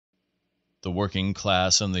The working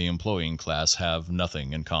class and the employing class have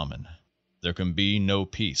nothing in common. There can be no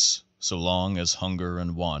peace so long as hunger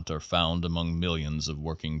and want are found among millions of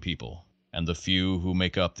working people, and the few who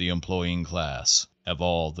make up the employing class have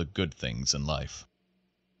all the good things in life.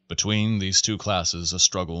 Between these two classes a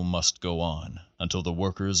struggle must go on until the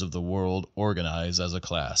workers of the world organize as a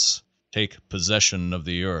class, take possession of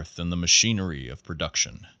the earth and the machinery of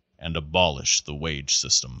production, and abolish the wage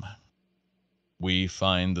system. We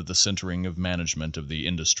find that the centering of management of the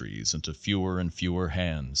industries into fewer and fewer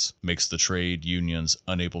hands makes the trade unions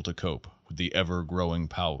unable to cope with the ever growing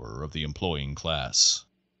power of the employing class.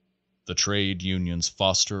 The trade unions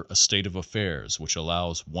foster a state of affairs which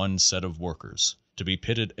allows one set of workers to be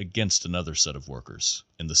pitted against another set of workers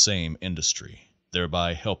in the same industry,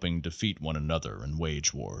 thereby helping defeat one another in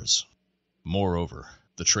wage wars. Moreover,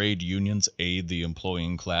 the trade unions aid the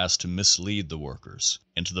employing class to mislead the workers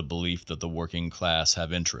into the belief that the working class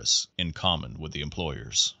have interests in common with the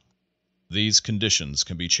employers. These conditions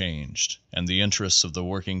can be changed and the interests of the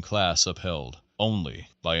working class upheld only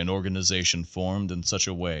by an organization formed in such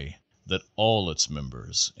a way that all its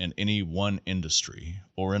members in any one industry,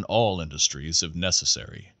 or in all industries if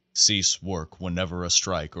necessary, cease work whenever a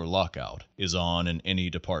strike or lockout is on in any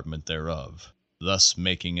department thereof, thus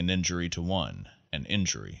making an injury to one an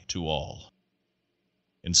injury to all.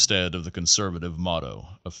 Instead of the conservative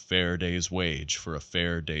motto, "A fair day's wage for a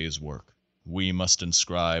fair day's work," we must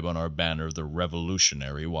inscribe on our banner the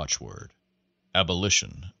revolutionary watchword,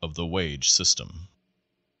 "Abolition of the wage system."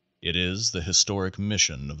 It is the historic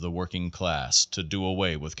mission of the working class to do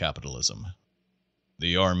away with capitalism.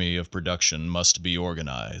 The army of production must be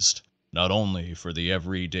organized, not only for the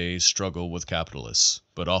every day struggle with capitalists,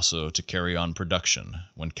 but also to carry on production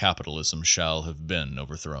when capitalism shall have been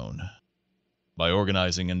overthrown. By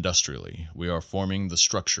organizing industrially we are forming the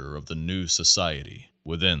structure of the new society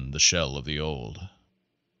within the shell of the old.